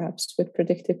 or perhaps with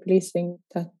predictive policing,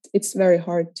 that it's very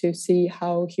hard to see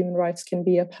how human rights can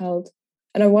be upheld.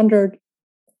 And I wondered,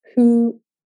 who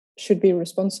should be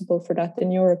responsible for that,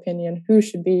 in your opinion? Who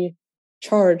should be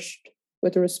charged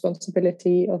with the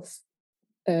responsibility of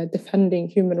defending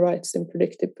human rights in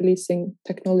predictive policing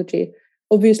technology?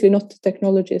 Obviously not the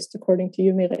technologist, according to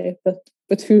you, Mireille,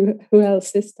 but who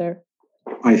else is there?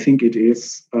 I think it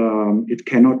is. It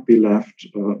cannot be left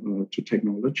to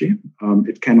technology.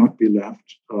 It cannot be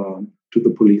left to the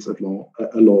police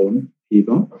alone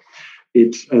either.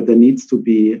 There needs to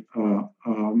be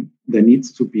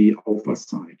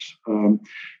oversight,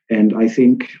 and I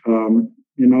think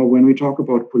when we talk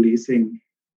about policing,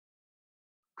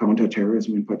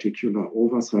 counterterrorism in particular,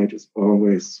 oversight is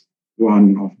always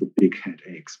one of the big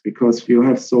headaches because you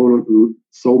have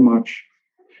so much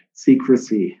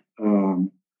secrecy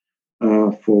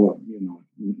for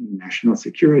national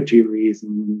security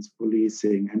reasons,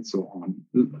 policing, and so on.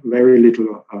 Very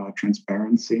little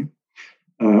transparency,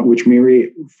 which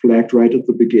Miri flagged right at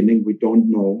the beginning. We don't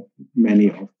know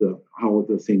many of how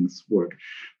the things work,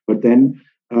 but then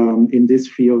in this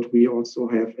field we also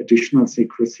have additional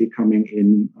secrecy coming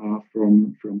in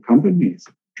from companies,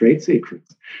 trade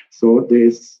secrets. So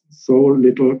there's so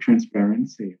little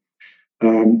transparency.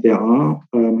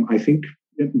 I think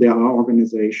there are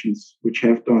organizations which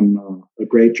have done a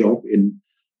great job in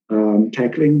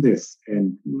tackling this,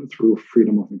 and through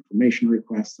freedom of information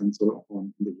requests and so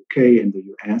on in the UK and the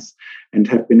US, and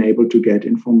have been able to get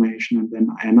information and then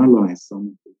analyze some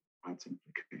of the rights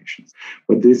implications.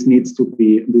 But this needs to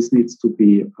be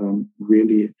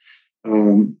really.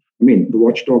 The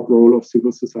watchdog role of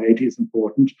civil society is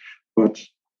important, but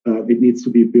it needs to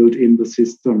be built in the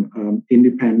system,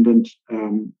 independent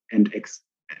and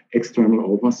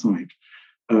external oversight.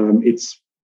 It's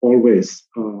always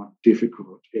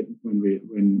difficult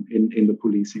when in the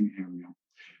policing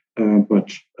area,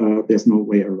 but there's no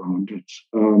way around it.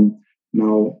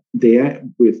 Now,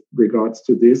 with regards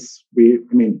to this,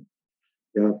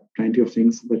 there are plenty of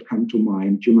things that come to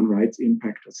mind: human rights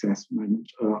impact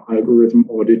assessment, algorithm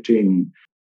auditing.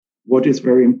 What is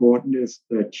very important is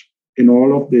that in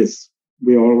all of this,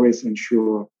 we always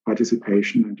ensure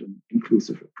participation and an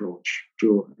inclusive approach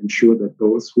to ensure that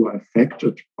those who are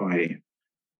affected by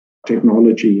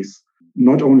technologies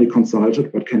not only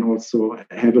consulted, but can also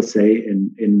have a say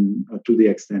in to the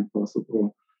extent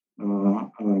possible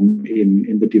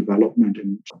in the development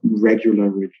and regular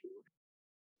review.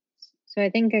 So I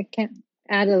think I can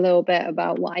add a little bit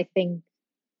about what I think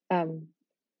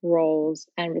roles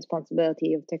and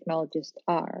responsibility of technologists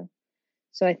are.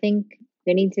 So I think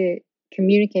they need to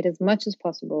communicate as much as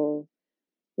possible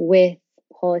with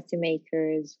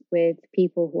policymakers, with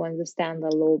people who understand the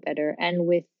law better, and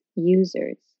with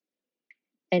users,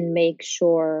 and make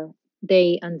sure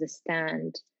they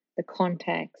understand the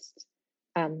context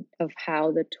of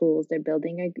how the tools they're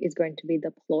building is going to be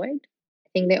deployed. I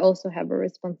think they also have a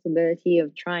responsibility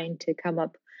of trying to come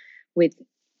up with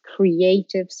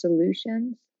creative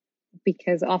solutions,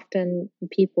 because often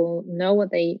people know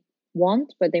what they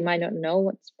want, but they might not know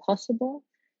what's possible.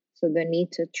 So they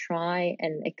need to try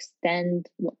and extend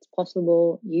what's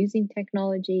possible using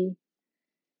technology.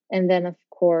 And then, of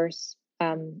course,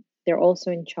 they're also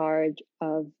in charge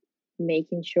of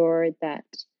making sure that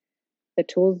the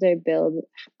tools they build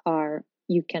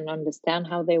you can understand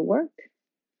how they work.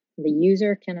 The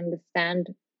user can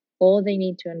understand all they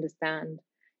need to understand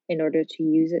in order to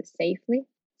use it safely.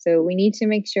 So we need to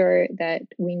make sure that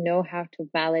we know how to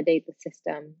validate the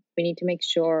system. We need to make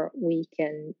sure we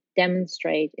can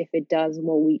demonstrate if it does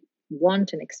what we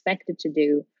want and expect it to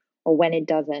do, or when it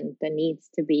doesn't, there needs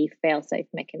to be fail-safe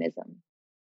mechanism.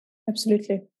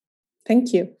 Absolutely.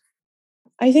 Thank you.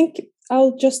 I think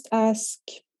I'll just ask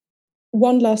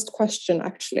one last question,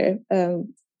 actually,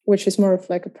 which is more of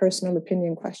like a personal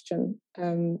opinion question.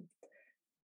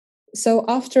 So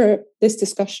after this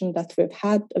discussion that we've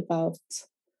had about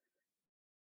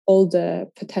all the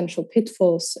potential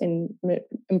pitfalls in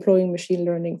employing machine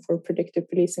learning for predictive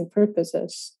policing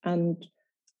purposes and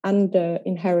the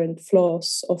inherent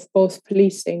flaws of both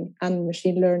policing and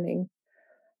machine learning,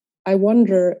 I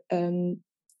wonder,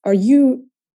 are you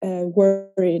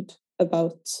worried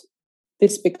about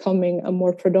this becoming a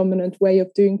more predominant way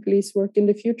of doing police work in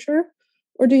the future?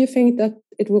 Or do you think that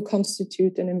it will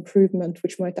constitute an improvement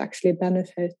which might actually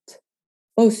benefit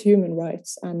both human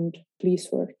rights and police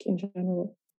work in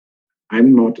general?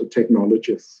 I'm not a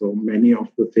technologist, so many of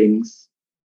the things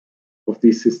of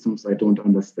these systems I don't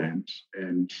understand.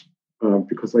 And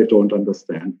because I don't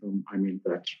understand them, I mean,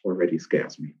 that already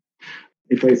scares me.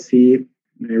 If I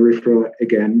refer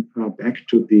again back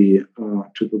to the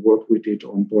work we did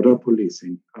on border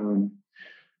policing.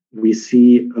 We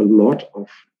see a lot of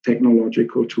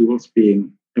technological tools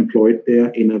being employed there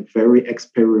in a very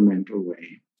experimental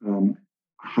way.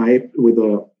 Hype with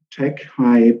a tech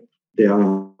hype. There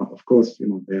are, of course,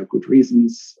 there are good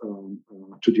reasons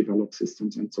to develop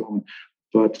systems and so on,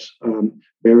 but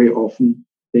very often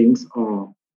things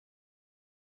are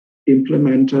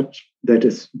implemented. That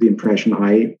is the impression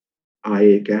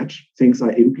I get. Things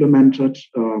are implemented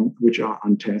which are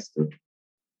untested.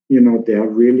 There are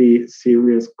really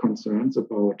serious concerns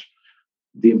about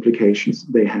the implications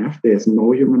they have. There's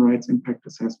no human rights impact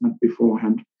assessment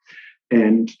beforehand,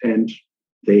 and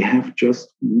they have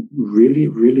just really,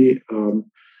 really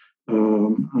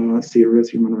serious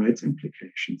human rights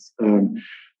implications.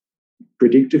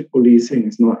 Predictive policing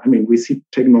is not. I mean, we see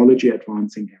technology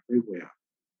advancing everywhere.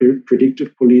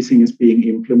 Predictive policing is being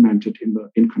implemented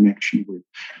in connection with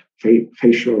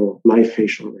live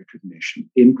facial recognition,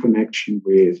 in connection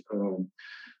with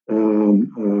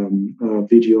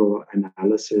video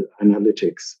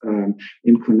analytics,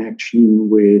 in connection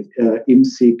with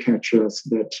IMSI catchers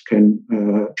that can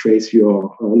trace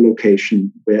your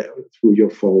location through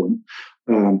your phone,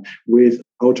 with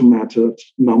automated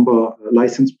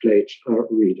license plate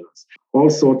readers, all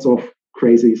sorts of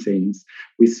crazy things.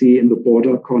 We see in the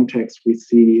border context, we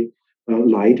see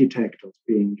lie detectors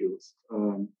being used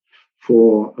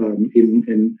for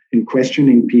in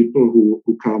questioning people who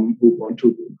want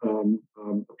to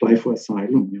apply for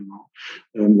asylum.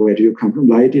 Where do you come from?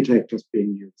 Lie detectors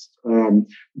being used,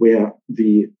 where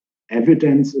the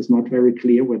evidence is not very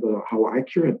clear how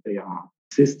accurate they are.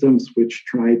 Systems which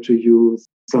try to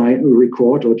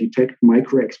record or detect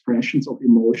micro expressions of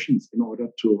emotions in order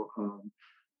to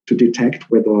detect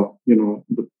whether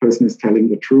the person is telling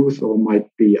the truth or might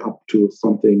be up to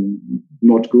something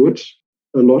not good.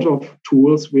 A lot of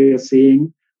tools we are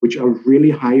seeing which are really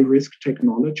high risk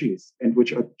technologies and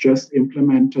which are just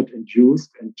implemented and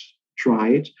used and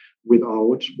tried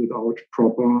without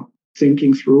proper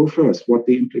thinking through first what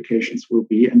the implications will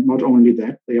be. And not only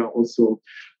that, they are also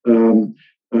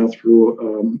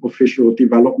through official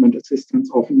development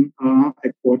assistance, often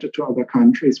exported to other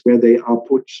countries, where they are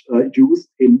used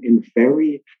in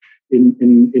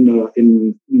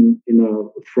a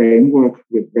framework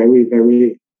with very,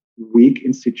 very weak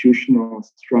institutional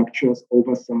structures,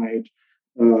 oversight,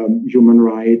 human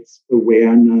rights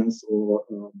awareness,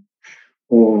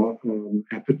 or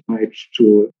appetite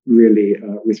to really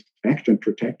respect and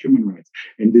protect human rights.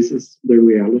 And this is the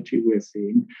reality we're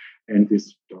seeing, and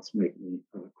this does make me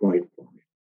quite worried.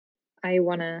 I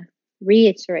want to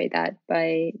reiterate that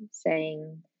by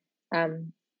saying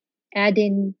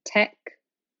adding tech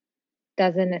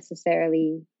doesn't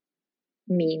necessarily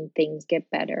mean things get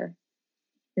better.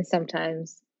 And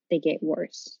sometimes they get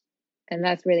worse. And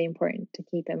that's really important to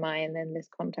keep in mind in this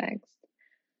context.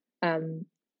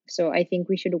 So I think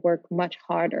we should work much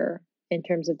harder in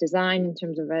terms of design, in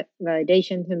terms of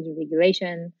validation, in terms of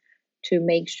regulation, to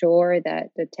make sure that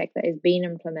the tech that is being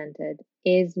implemented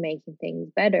is making things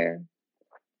better.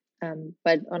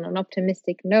 But on an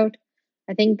optimistic note,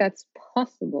 I think that's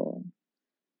possible.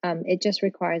 It just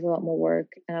requires a lot more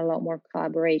work and a lot more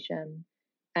collaboration,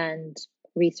 and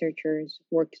researchers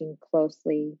working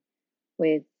closely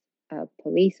with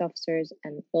police officers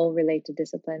and all related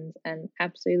disciplines. And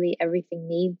absolutely everything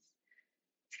needs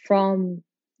from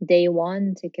day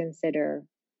one to consider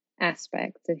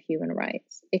aspects of human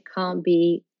rights. It can't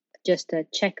be just a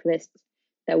checklist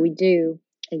that we do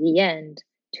at the end,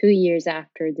 2 years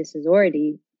after this has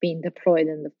already been deployed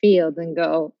in the field, and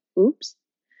go, oops,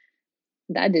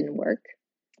 that didn't work.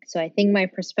 So I think my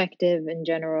perspective in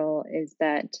general is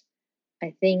that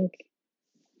I think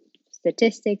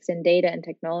statistics and data and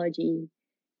technology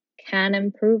can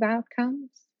improve outcomes,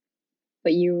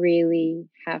 but you really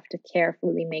have to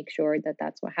carefully make sure that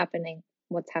that's what's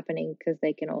happening, because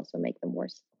they can also make them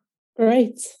worse.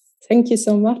 Great. Thank you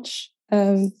so much.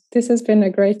 This has been a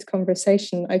great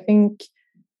conversation. I think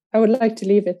I would like to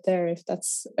leave it there,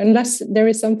 unless there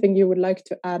is something you would like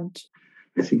to add.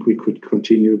 I think we could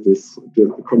continue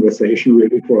the conversation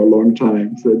really for a long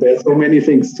time. So there's so many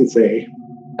things to say.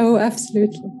 Oh,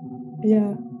 absolutely.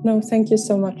 Yeah. No, thank you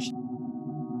so much.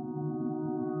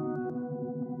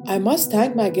 I must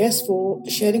thank my guests for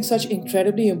sharing such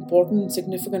incredibly important and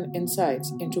significant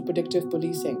insights into predictive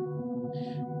policing.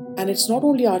 And it's not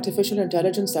only artificial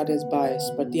intelligence that is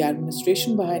biased, but the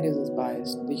administration behind it is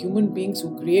biased. The human beings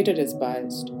who create it is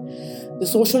biased. The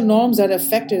social norms that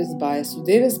affect it is biased. So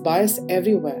there is bias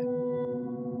everywhere.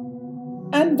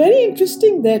 And very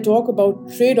interesting their talk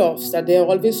about trade-offs, that there are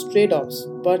always trade-offs.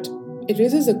 But it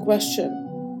raises a question.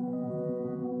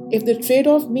 If the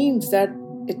trade-off means that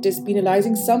it is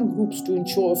penalizing some groups to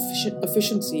ensure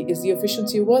efficiency, is the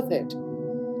efficiency worth it?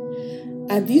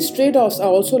 And these trade-offs are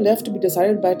also left to be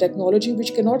decided by technology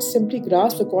which cannot simply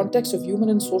grasp the context of human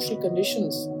and social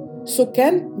conditions. So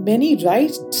can many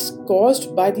rights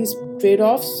caused by these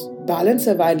trade-offs balance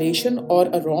a violation or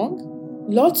a wrong?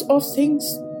 Lots of things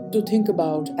to think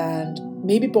about, and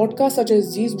maybe podcasts such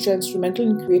as these which are instrumental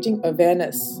in creating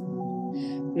awareness,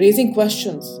 raising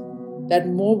questions that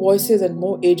more voices and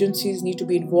more agencies need to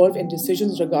be involved in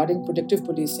decisions regarding predictive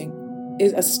policing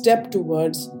is a step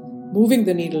towards moving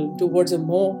the needle towards a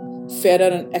more fairer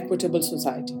and equitable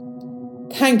society.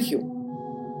 Thank you.